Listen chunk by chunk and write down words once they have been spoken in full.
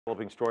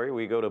Developing story.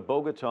 We go to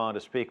Bogota to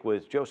speak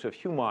with Joseph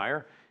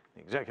Humire,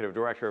 the Executive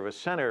Director of a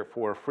Center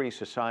for a Free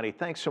Society.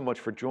 Thanks so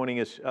much for joining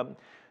us.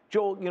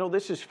 Joel, you know,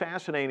 this is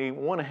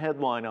fascinating. One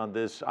headline on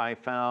this I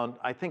found,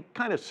 I think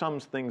kind of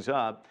sums things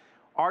up.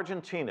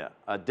 Argentina,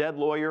 a dead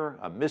lawyer,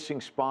 a missing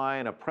spy,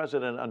 and a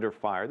president under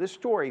fire. This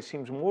story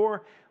seems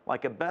more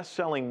like a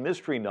best-selling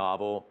mystery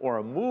novel or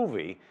a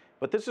movie,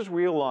 but this is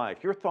real life.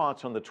 Your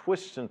thoughts on the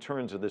twists and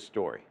turns of this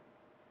story?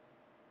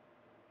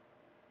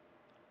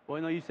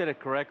 Well, no, you said it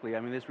correctly.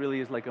 I mean, this really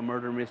is like a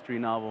murder mystery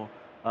novel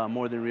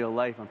more than real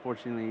life.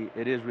 Unfortunately,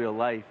 it is real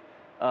life.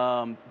 You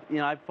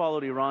know, I've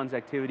followed Iran's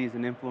activities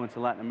and influence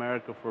in Latin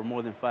America for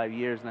more than 5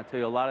 years, and I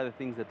tell you, a lot of the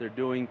things that they're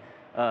doing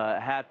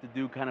have to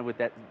do kind of with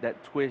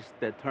that twist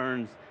that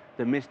turns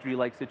the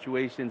mystery-like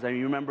situations. I mean,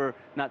 you remember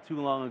not too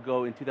long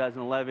ago in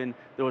 2011,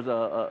 there was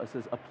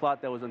a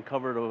plot that was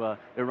uncovered of an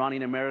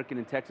Iranian American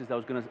in Texas that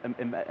was going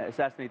to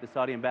assassinate the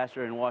Saudi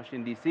ambassador in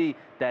Washington, D.C.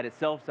 That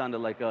itself sounded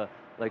like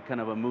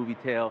kind of a movie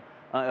tale.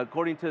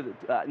 According to,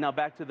 now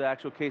back to the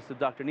actual case of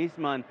Dr.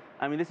 Nisman,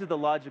 I mean, this is the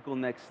logical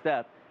next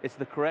step. It's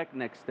the correct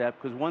next step,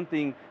 because one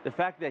thing, the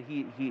fact that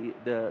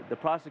the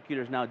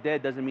prosecutor is now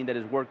dead doesn't mean that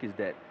his work is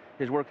dead.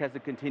 His work has to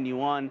continue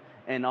on,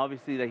 and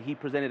obviously that he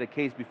presented a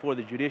case before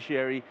the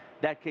judiciary.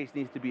 That case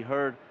needs to be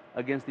heard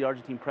against the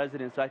Argentine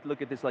president. So I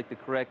look at this like the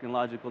correct and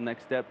logical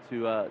next step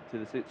to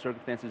the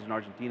circumstances in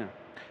Argentina.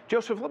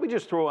 Joseph, let me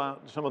just throw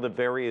out some of the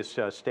various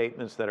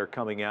statements that are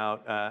coming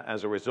out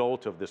as a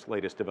result of this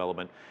latest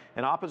development.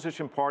 An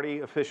opposition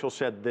party official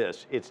said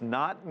this: "It's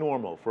not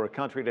normal for a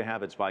country to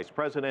have its vice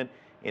president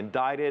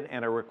indicted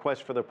and a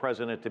request for the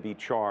president to be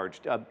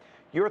charged."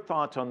 Your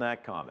thoughts on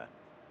that comment?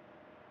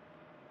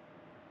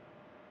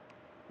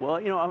 Well,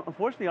 you know,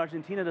 unfortunately,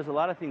 Argentina does a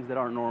lot of things that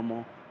aren't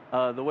normal.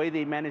 The way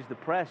they manage the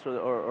press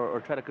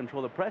or try to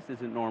control the press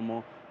isn't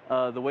normal.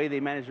 The way they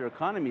manage their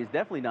economy is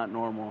definitely not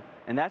normal.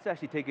 And that's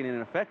actually taking in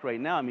effect right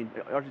now. I mean,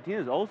 Argentina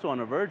is also on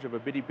the verge of a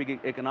pretty big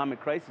economic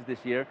crisis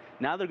this year.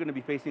 Now they're going to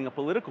be facing a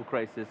political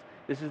crisis.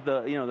 This is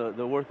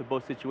the worth of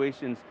both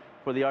situations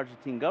for the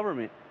Argentine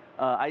government.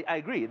 I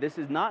agree, this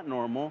is not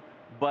normal.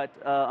 But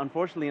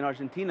unfortunately, in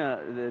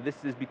Argentina,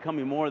 this is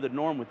becoming more the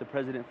norm with the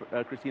president,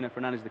 Cristina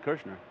Fernández de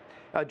Kirchner.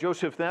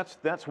 Joseph,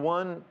 that's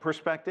one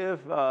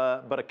perspective,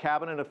 but a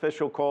cabinet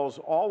official calls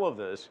all of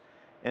this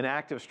an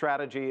active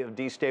strategy of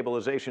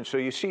destabilization. So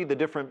you see the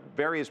different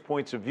various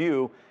points of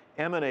view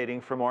emanating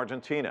from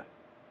Argentina.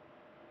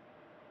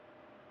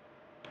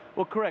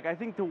 Well, correct. I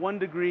think to one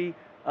degree,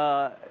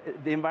 the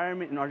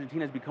environment in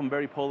Argentina has become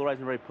very polarized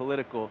and very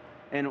political.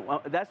 And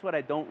that's what I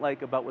don't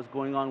like about what's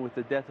going on with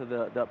the death of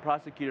the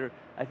prosecutor.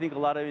 I think a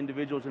lot of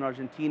individuals in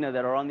Argentina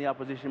that are on the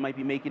opposition might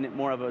be making it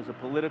more of as a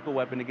political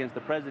weapon against the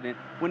president,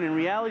 when in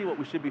reality what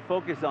we should be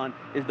focused on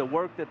is the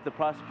work that the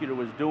prosecutor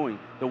was doing,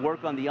 the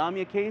work on the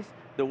Humire case,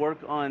 the work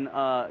on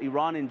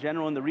Iran in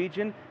general in the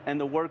region, and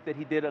the work that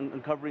he did on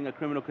uncovering a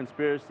criminal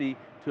conspiracy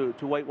to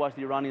whitewash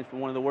the Iranians for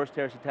one of the worst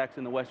terrorist attacks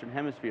in the Western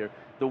Hemisphere.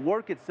 The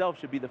work itself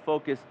should be the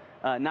focus,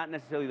 not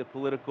necessarily the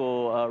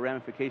political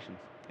ramifications.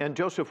 And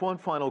Joseph, one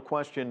final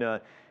question.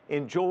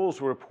 In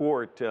Joel's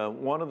report,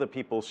 one of the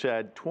people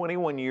said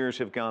 21 years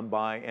have gone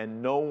by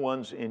and no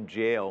one's in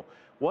jail.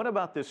 What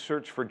about this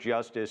search for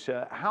justice?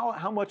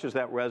 How much is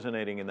that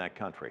resonating in that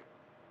country?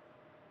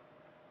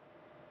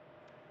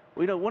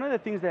 Well, you know, one of the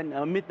things that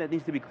a myth that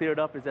needs to be cleared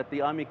up is that the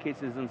Humire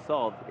case is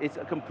unsolved. It's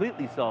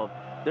completely solved.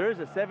 There is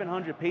a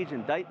 700-page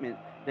indictment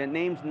that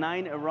names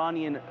 9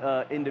 Iranian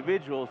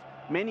individuals,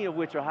 many of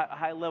which are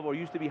high-level or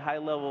used to be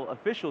high-level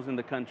officials in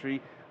the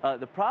country.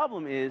 The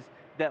problem is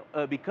that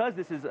because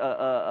this is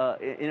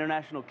an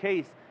international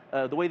case,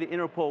 the way the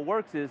Interpol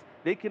works is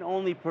they can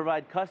only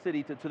provide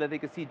custody so that they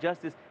can see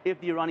justice if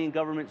the Iranian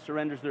government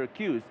surrenders their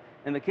accused.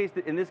 In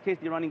this case,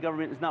 the Iranian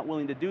government is not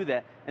willing to do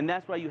that, and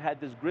that's why you had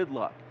this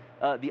gridlock.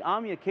 The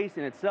Humire case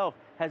in itself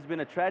has been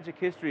a tragic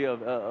history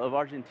of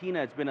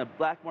Argentina. It's been a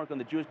black mark on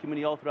the Jewish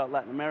community all throughout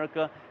Latin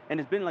America,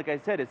 and it's been, like I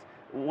said, it's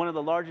one of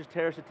the largest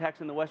terrorist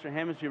attacks in the Western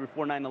Hemisphere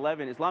before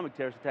 9/11, Islamic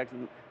terrorist attacks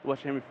in the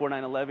Western Hemisphere before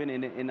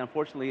 9/11, and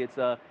unfortunately it's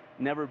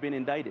never been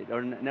indicted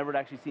or never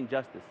actually seen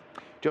justice.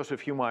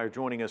 Joseph Humire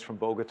joining us from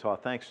Bogota.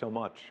 Thanks so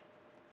much.